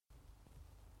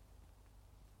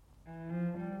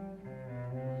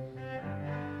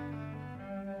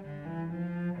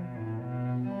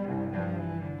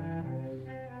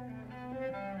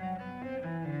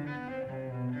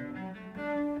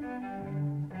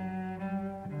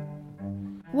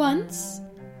Once,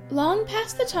 long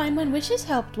past the time when wishes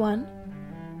helped one,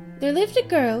 there lived a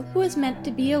girl who was meant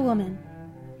to be a woman.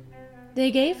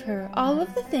 They gave her all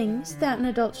of the things that an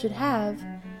adult should have,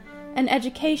 an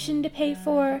education to pay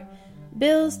for,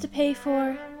 bills to pay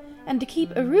for, and to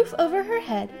keep a roof over her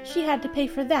head she had to pay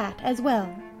for that as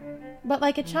well. But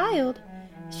like a child,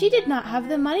 she did not have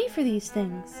the money for these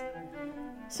things,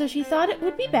 so she thought it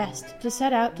would be best to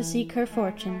set out to seek her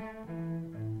fortune.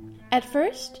 At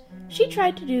first, she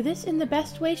tried to do this in the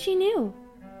best way she knew.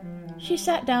 She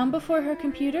sat down before her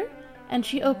computer, and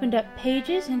she opened up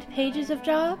pages and pages of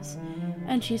jobs,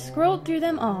 and she scrolled through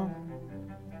them all.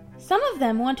 Some of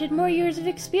them wanted more years of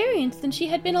experience than she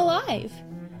had been alive.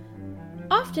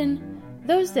 Often,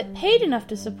 those that paid enough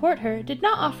to support her did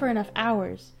not offer enough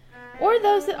hours, or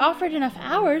those that offered enough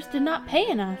hours did not pay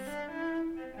enough.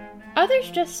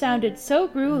 Others just sounded so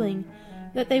grueling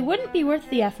that they wouldn't be worth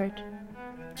the effort.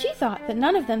 She thought that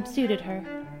none of them suited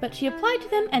her, but she applied to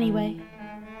them anyway.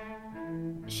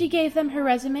 She gave them her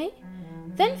resume,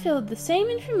 then filled the same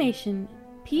information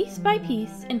piece by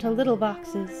piece into little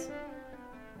boxes.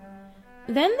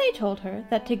 Then they told her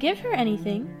that to give her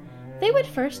anything, they would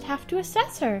first have to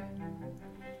assess her.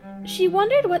 She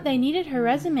wondered what they needed her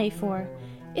resume for,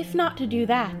 if not to do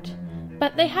that,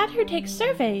 but they had her take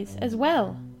surveys as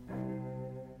well.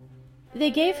 They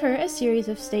gave her a series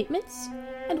of statements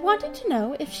and wanted to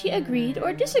know if she agreed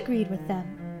or disagreed with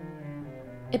them.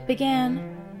 It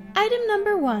began, Item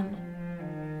number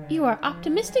 1. You are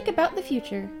optimistic about the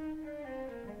future.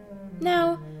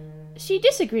 Now, she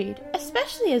disagreed,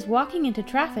 especially as walking into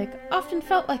traffic often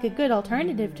felt like a good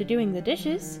alternative to doing the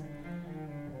dishes.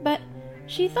 But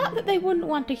she thought that they wouldn't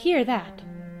want to hear that,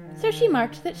 so she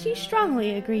marked that she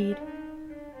strongly agreed.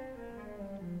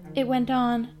 It went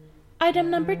on,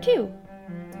 Item number 2.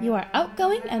 You are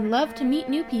outgoing and love to meet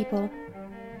new people.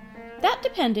 That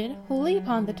depended wholly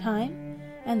upon the time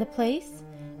and the place,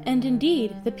 and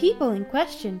indeed the people in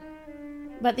question.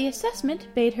 But the assessment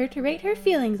bade her to rate her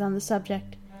feelings on the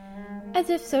subject, as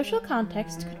if social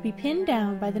context could be pinned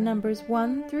down by the numbers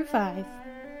 1 through 5.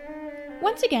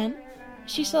 Once again,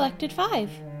 she selected 5.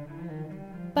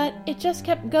 But it just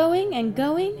kept going and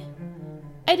going.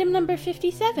 Item number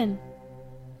 57.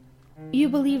 You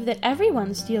believe that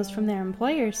everyone steals from their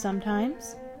employers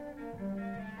sometimes.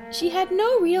 She had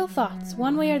no real thoughts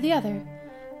one way or the other,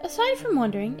 aside from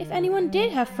wondering if anyone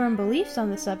did have firm beliefs on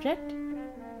the subject.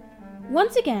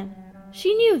 Once again,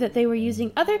 she knew that they were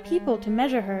using other people to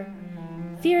measure her,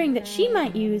 fearing that she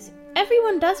might use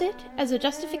 "everyone does it" as a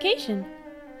justification.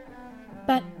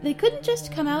 But they couldn't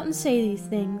just come out and say these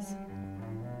things.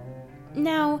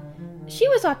 Now, she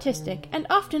was autistic and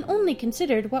often only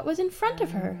considered what was in front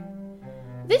of her.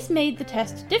 This made the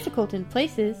test difficult in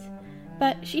places,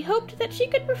 but she hoped that she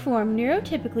could perform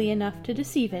neurotypically enough to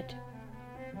deceive it.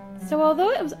 So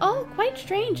although it was all quite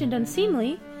strange and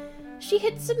unseemly, she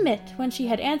hit submit when she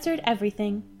had answered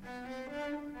everything.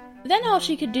 Then all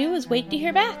she could do was wait to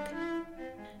hear back.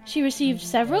 She received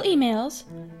several emails,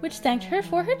 which thanked her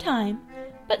for her time,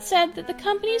 but said that the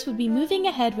companies would be moving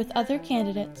ahead with other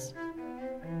candidates.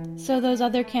 So those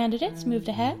other candidates moved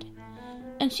ahead,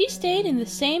 and she stayed in the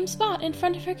same spot in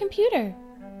front of her computer.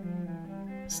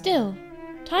 Still,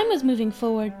 time was moving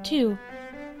forward, too.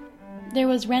 There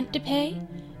was rent to pay,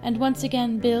 and once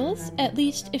again bills, at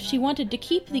least if she wanted to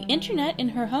keep the internet in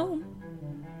her home.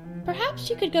 Perhaps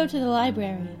she could go to the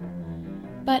library.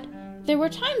 But there were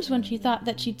times when she thought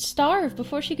that she'd starve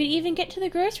before she could even get to the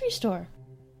grocery store.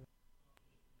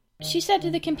 She said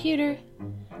to the computer,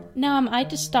 Now am I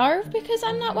to starve because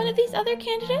I'm not one of these other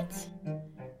candidates?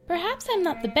 Perhaps I'm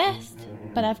not the best,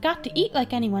 but I've got to eat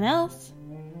like anyone else.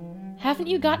 Haven't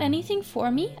you got anything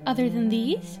for me other than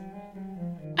these?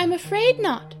 I'm afraid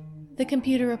not, the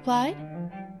computer replied.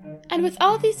 And with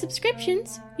all these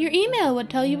subscriptions, your email would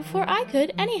tell you before I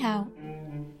could anyhow.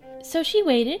 So she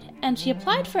waited, and she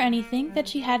applied for anything that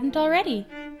she hadn't already.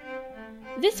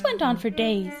 This went on for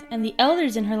days, and the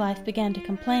elders in her life began to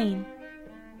complain.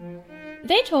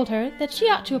 They told her that she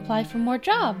ought to apply for more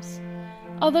jobs,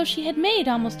 although she had made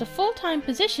almost a full-time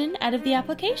position out of the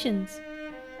applications.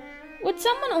 Would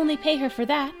someone only pay her for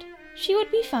that, she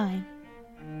would be fine.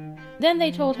 Then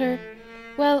they told her,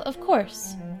 well, of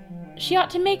course, she ought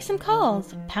to make some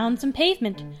calls, pound some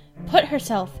pavement, put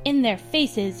herself in their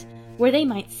faces where they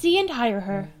might see and hire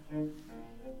her.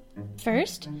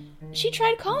 First, she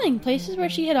tried calling places where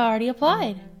she had already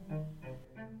applied.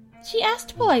 She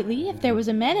asked politely if there was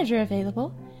a manager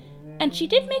available, and she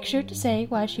did make sure to say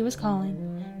why she was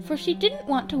calling, for she didn't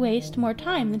want to waste more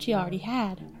time than she already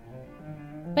had.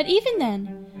 But even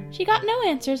then, she got no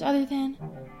answers other than,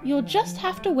 "You'll just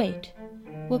have to wait.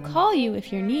 We'll call you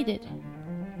if you're needed."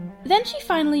 Then she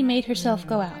finally made herself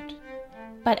go out.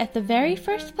 But at the very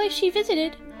first place she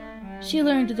visited, she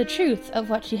learned the truth of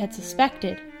what she had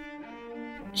suspected.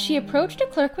 She approached a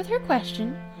clerk with her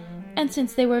question, and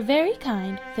since they were very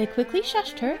kind, they quickly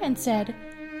shushed her and said,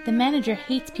 "The manager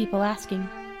hates people asking.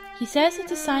 He says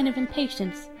it's a sign of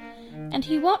impatience, and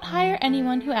he won't hire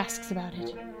anyone who asks about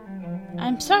it.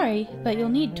 I'm sorry, but you'll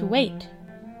need to wait."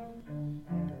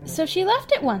 So she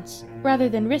left at once, rather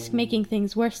than risk making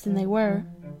things worse than they were.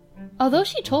 Although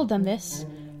she told them this,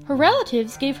 her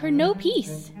relatives gave her no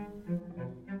peace.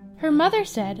 Her mother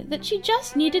said that she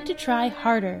just needed to try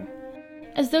harder,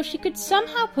 as though she could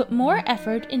somehow put more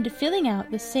effort into filling out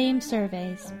the same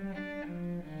surveys.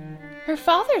 Her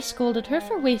father scolded her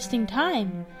for wasting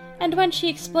time, and when she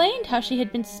explained how she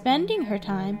had been spending her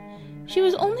time, she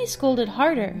was only scolded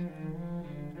harder.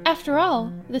 After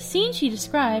all, the scene she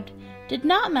described did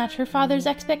not match her father's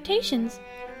expectations,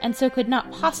 and so could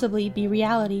not possibly be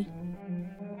reality.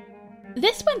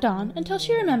 This went on until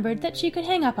she remembered that she could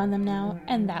hang up on them now,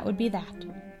 and that would be that.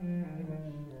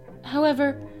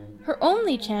 However, her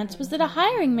only chance was that a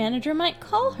hiring manager might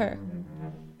call her.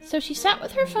 So she sat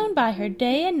with her phone by her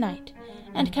day and night,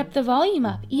 and kept the volume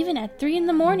up even at 3 in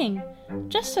the morning,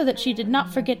 just so that she did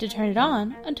not forget to turn it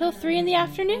on until 3 in the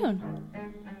afternoon.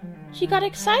 She got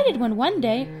excited when one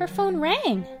day her phone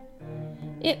rang.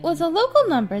 It was a local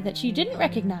number that she didn't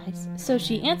recognize, so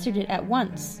she answered it at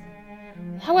once.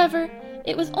 However,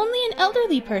 it was only an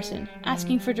elderly person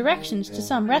asking for directions to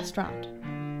some restaurant.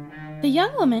 The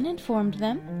young woman informed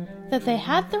them that they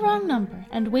had the wrong number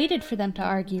and waited for them to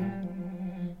argue.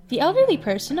 The elderly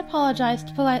person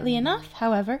apologized politely enough,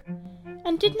 however,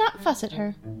 and did not fuss at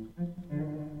her.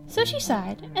 So she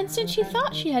sighed, and since she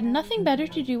thought she had nothing better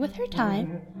to do with her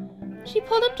time, she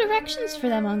pulled up directions for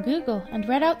them on Google and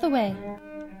read out the way.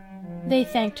 They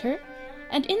thanked her,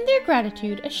 and in their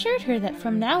gratitude assured her that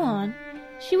from now on,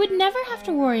 she would never have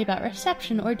to worry about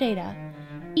reception or data,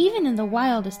 even in the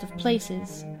wildest of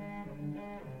places.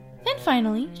 Then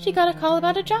finally, she got a call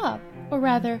about a job, or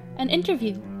rather, an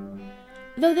interview.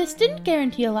 Though this didn't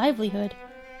guarantee a livelihood,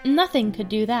 nothing could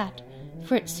do that,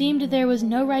 for it seemed there was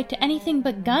no right to anything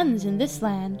but guns in this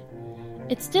land.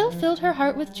 It still filled her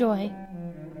heart with joy.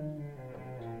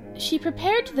 She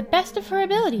prepared to the best of her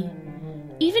ability,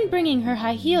 even bringing her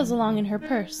high heels along in her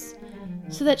purse,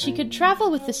 so that she could travel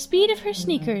with the speed of her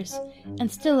sneakers and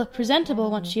still look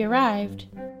presentable once she arrived.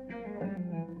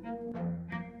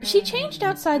 She changed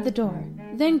outside the door,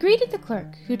 then greeted the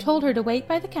clerk, who told her to wait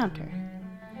by the counter.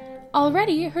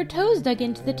 Already her toes dug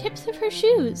into the tips of her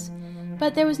shoes,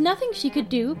 but there was nothing she could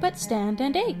do but stand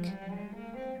and ache.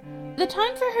 The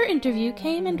time for her interview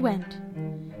came and went.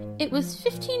 It was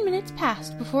 15 minutes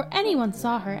past before anyone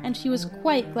saw her, and she was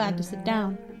quite glad to sit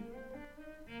down.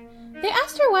 They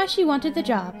asked her why she wanted the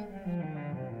job.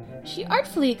 She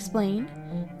artfully explained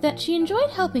that she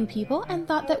enjoyed helping people and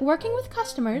thought that working with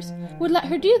customers would let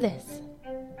her do this.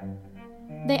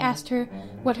 They asked her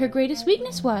what her greatest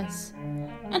weakness was,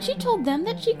 and she told them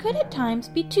that she could at times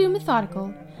be too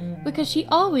methodical, because she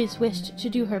always wished to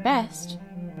do her best.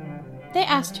 They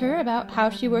asked her about how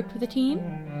she worked with a team,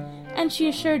 and she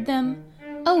assured them,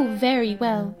 "Oh, very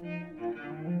well."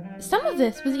 Some of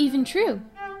this was even true.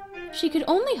 She could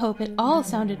only hope it all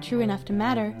sounded true enough to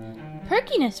matter.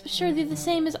 Perkiness was surely the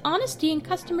same as honesty in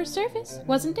customer service,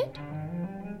 wasn't it?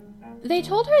 They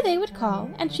told her they would call,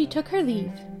 and she took her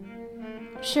leave.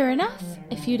 Sure enough,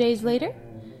 a few days later,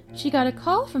 she got a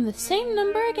call from the same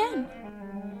number again.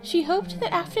 She hoped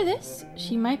that after this,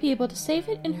 she might be able to save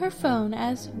it in her phone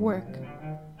as work.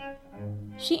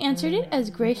 She answered it as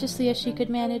graciously as she could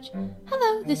manage.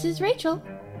 "Hello, this is Rachel."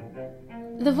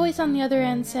 The voice on the other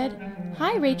end said,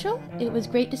 "Hi, Rachel. It was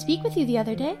great to speak with you the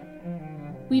other day.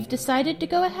 We've decided to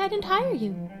go ahead and hire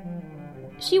you."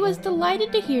 She was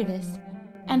delighted to hear this,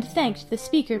 and thanked the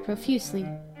speaker profusely.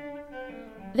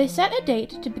 They set a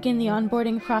date to begin the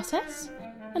onboarding process,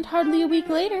 and hardly a week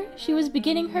later, she was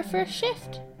beginning her first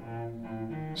shift.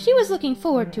 She was looking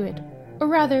forward to it, or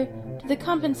rather, to the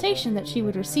compensation that she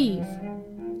would receive.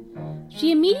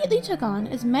 She immediately took on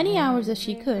as many hours as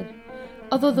she could,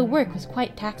 although the work was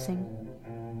quite taxing.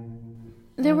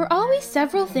 There were always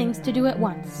several things to do at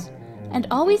once, and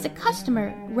always a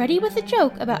customer ready with a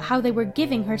joke about how they were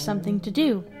giving her something to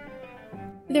do.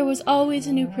 There was always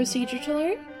a new procedure to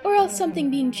learn, or else something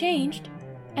being changed,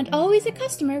 and always a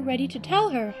customer ready to tell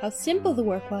her how simple the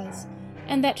work was,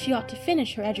 and that she ought to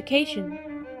finish her education.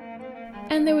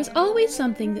 And there was always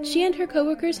something that she and her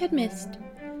coworkers had missed,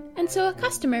 and so a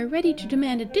customer ready to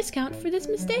demand a discount for this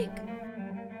mistake.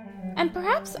 And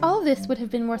perhaps all this would have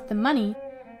been worth the money,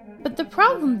 but the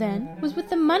problem then was with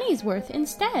the money's worth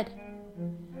instead.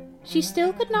 she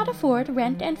still could not afford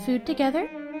rent and food together,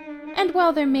 and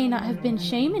while there may not have been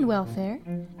shame in welfare,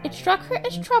 it struck her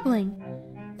as troubling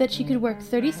that she could work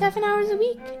 37 hours a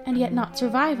week and yet not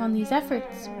survive on these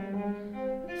efforts.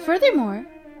 Furthermore,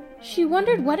 she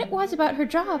wondered what it was about her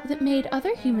job that made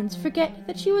other humans forget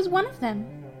that she was one of them.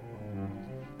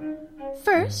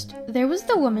 First, there was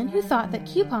the woman who thought that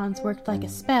coupons worked like a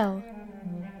spell.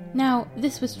 Now,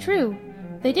 this was true.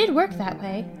 They did work that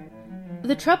way.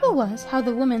 The trouble was how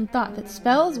the woman thought that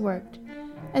spells worked,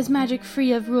 as magic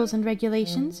free of rules and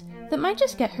regulations that might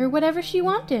just get her whatever she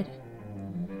wanted.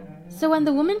 So when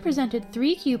the woman presented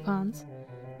 3 coupons,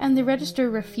 and the register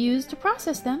refused to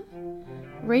process them,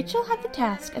 Rachel had the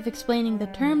task of explaining the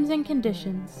terms and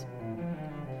conditions.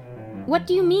 "What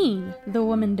do you mean?" the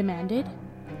woman demanded.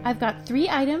 "I've got 3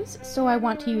 items, so I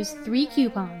want to use 3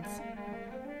 coupons."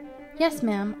 "Yes,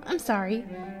 ma'am, I'm sorry.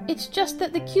 It's just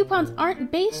that the coupons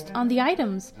aren't based on the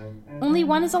items. Only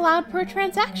one is allowed per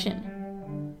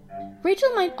transaction."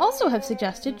 Rachel might also have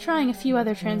suggested trying a few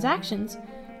other transactions,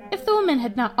 if the woman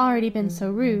had not already been so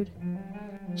rude.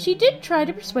 She did try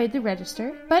to persuade the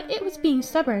register, but it was being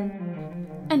stubborn,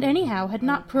 and anyhow had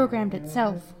not programmed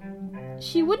itself.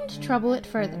 She wouldn't trouble it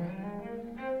further.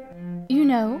 "You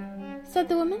know," said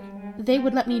the woman, "they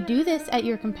would let me do this at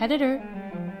your competitor."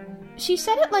 She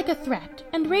said it like a threat,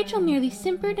 and Rachel merely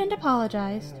simpered and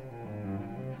apologized.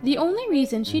 The only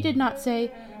reason she did not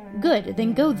say, "Good,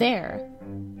 then go there,"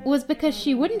 was because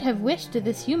she wouldn't have wished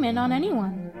this human on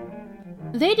anyone.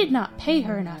 They did not pay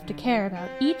her enough to care about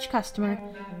each customer,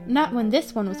 not when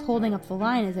this one was holding up the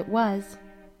line as it was.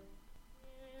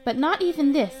 But not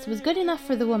even this was good enough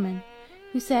for the woman,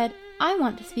 who said, "I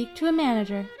want to speak to a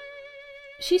manager."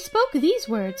 She spoke these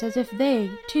words as if they,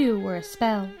 too, were a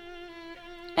spell.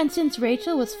 And since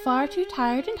Rachel was far too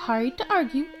tired and hurried to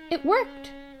argue, it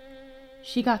worked.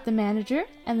 She got the manager,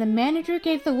 and the manager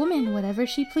gave the woman whatever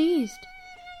she pleased.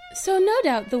 So no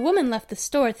doubt the woman left the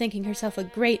store thinking herself a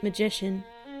great magician,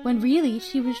 when really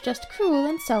she was just cruel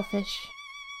and selfish.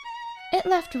 It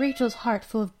left Rachel's heart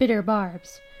full of bitter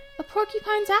barbs, a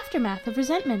porcupine's aftermath of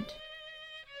resentment.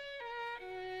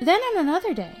 Then on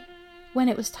another day, when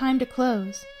it was time to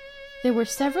close, there were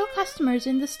several customers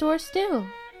in the store still.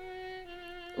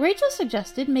 Rachel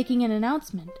suggested making an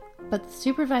announcement, but the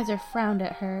supervisor frowned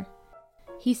at her.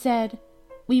 He said,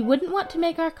 "We wouldn't want to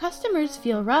make our customers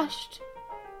feel rushed."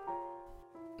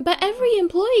 But every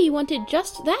employee wanted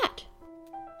just that.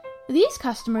 These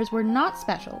customers were not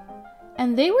special,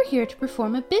 and they were here to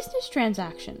perform a business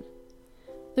transaction.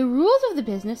 The rules of the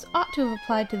business ought to have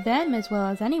applied to them as well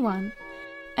as anyone,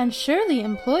 and surely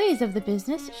employees of the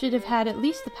business should have had at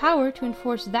least the power to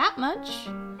enforce that much.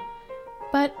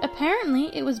 But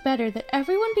apparently it was better that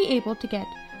everyone be able to get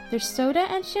their soda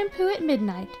and shampoo at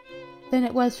midnight than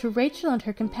it was for Rachel and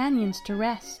her companions to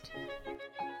rest.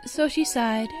 So she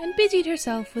sighed and busied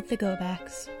herself with the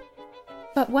go-backs.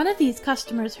 But one of these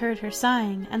customers heard her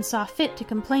sighing and saw fit to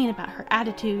complain about her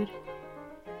attitude.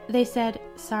 They said,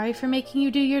 "Sorry for making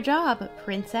you do your job,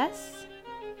 princess."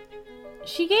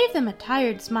 She gave them a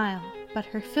tired smile, but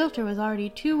her filter was already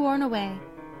too worn away.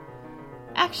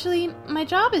 "Actually, my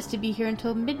job is to be here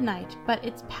until midnight, but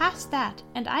it's past that,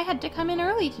 and I had to come in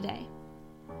early today."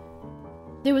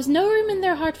 There was no room in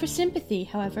their heart for sympathy,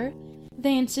 however.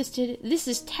 They insisted, "This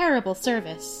is terrible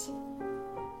service."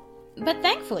 But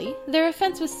thankfully, their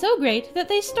offense was so great that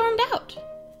they stormed out.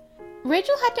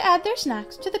 Rachel had to add their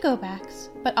snacks to the go-backs,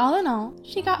 but all in all,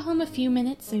 she got home a few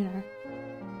minutes sooner.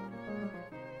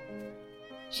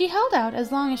 She held out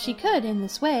as long as she could in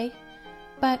this way,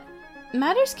 but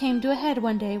matters came to a head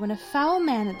one day when a foul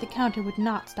man at the counter would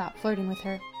not stop flirting with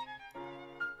her.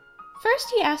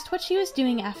 First he asked what she was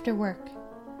doing after work.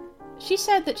 She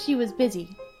said that she was busy.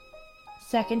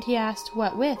 Second he asked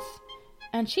what with,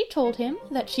 and she told him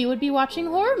that she would be watching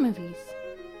horror movies.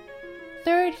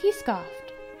 Third he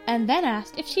scoffed, and then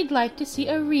asked if she'd like to see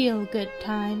a real good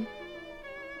time.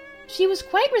 She was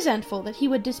quite resentful that he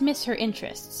would dismiss her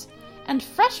interests, and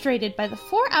frustrated by the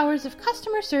 4 hours of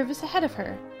customer service ahead of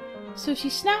her, so she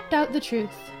snapped out the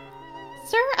truth.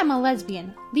 "Sir, I'm a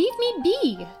lesbian. Leave me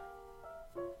be!"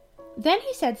 Then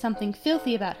he said something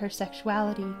filthy about her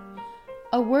sexuality,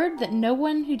 a word that no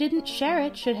one who didn't share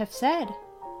it should have said.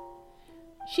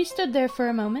 She stood there for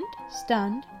a moment,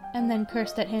 stunned, and then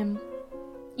cursed at him.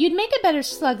 "You'd make a better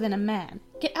slug than a man.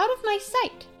 Get out of my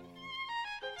sight!"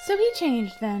 So he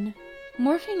changed then,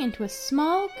 morphing into a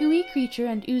small, gooey creature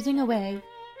and oozing away.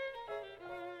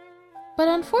 But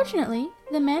unfortunately,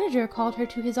 the manager called her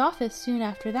to his office soon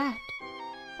after that,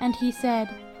 and he said,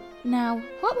 "Now,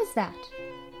 what was that?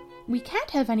 We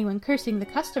can't have anyone cursing the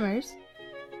customers.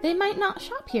 They might not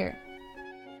shop here."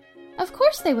 "Of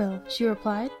course they will," she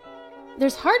replied.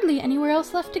 "There's hardly anywhere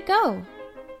else left to go."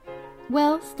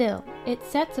 "Well, still, it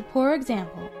sets a poor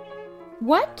example."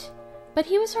 "What? But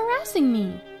he was harassing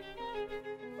me."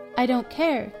 "I don't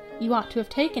care. You ought to have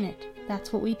taken it.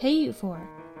 That's what we pay you for."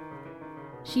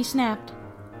 She snapped,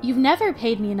 "You've never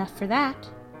paid me enough for that."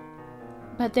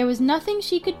 But there was nothing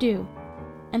she could do,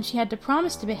 and she had to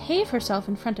promise to behave herself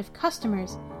in front of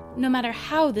customers, no matter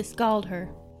how this galled her.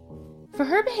 For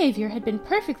her behavior had been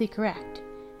perfectly correct,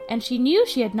 and she knew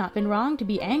she had not been wrong to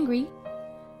be angry.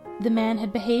 The man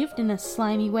had behaved in a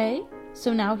slimy way,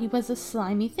 so now he was a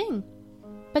slimy thing.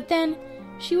 But then,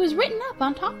 she was written up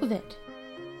on top of it.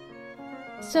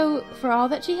 So, for all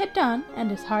that she had done,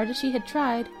 and as hard as she had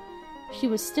tried, she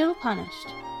was still punished.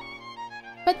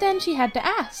 But then she had to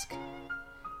ask.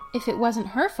 If it wasn't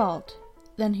her fault,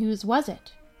 then whose was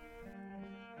it?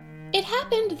 It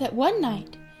happened that one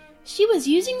night, she was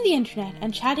using the internet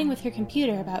and chatting with her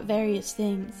computer about various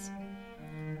things.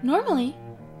 Normally,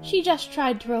 she just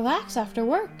tried to relax after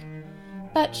work,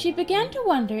 but she began to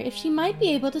wonder if she might be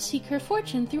able to seek her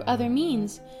fortune through other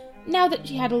means, now that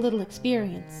she had a little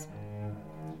experience.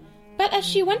 But as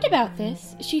she went about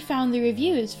this, she found the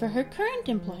reviews for her current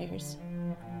employers.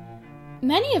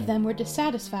 Many of them were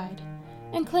dissatisfied,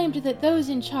 and claimed that those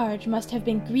in charge must have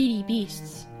been greedy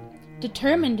beasts,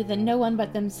 determined that no one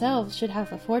but themselves should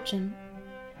have a fortune.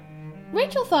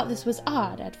 Rachel thought this was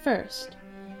odd at first,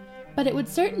 but it would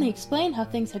certainly explain how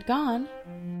things had gone.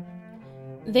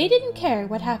 They didn't care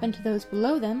what happened to those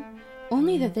below them,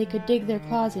 only that they could dig their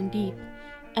claws in deep,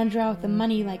 and draw out the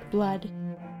money like blood.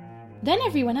 Then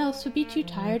everyone else would be too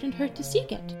tired and hurt to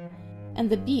seek it, and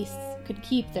the beasts could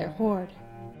keep their hoard.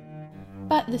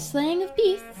 But the slaying of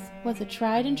beasts was a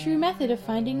tried and true method of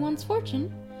finding one's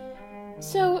fortune,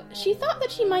 so she thought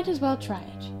that she might as well try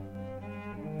it.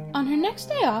 On her next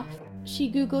day off,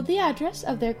 she Googled the address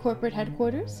of their corporate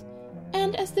headquarters,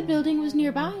 and as the building was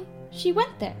nearby, she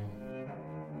went there.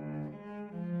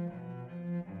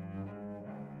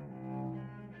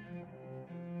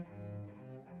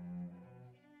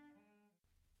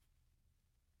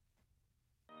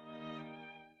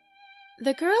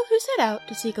 The Girl Who Set Out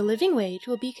to Seek a Living Wage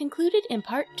will be concluded in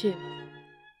Part 2.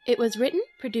 It was written,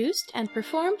 produced, and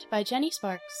performed by Jenny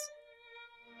Sparks.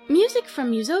 Music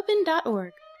from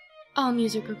musopen.org. All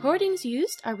music recordings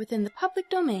used are within the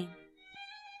public domain.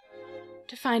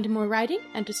 To find more writing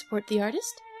and to support the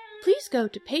artist, please go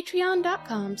to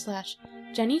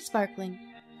patreon.com/JennySparkling.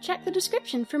 Check the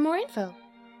description for more info.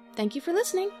 Thank you for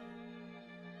listening.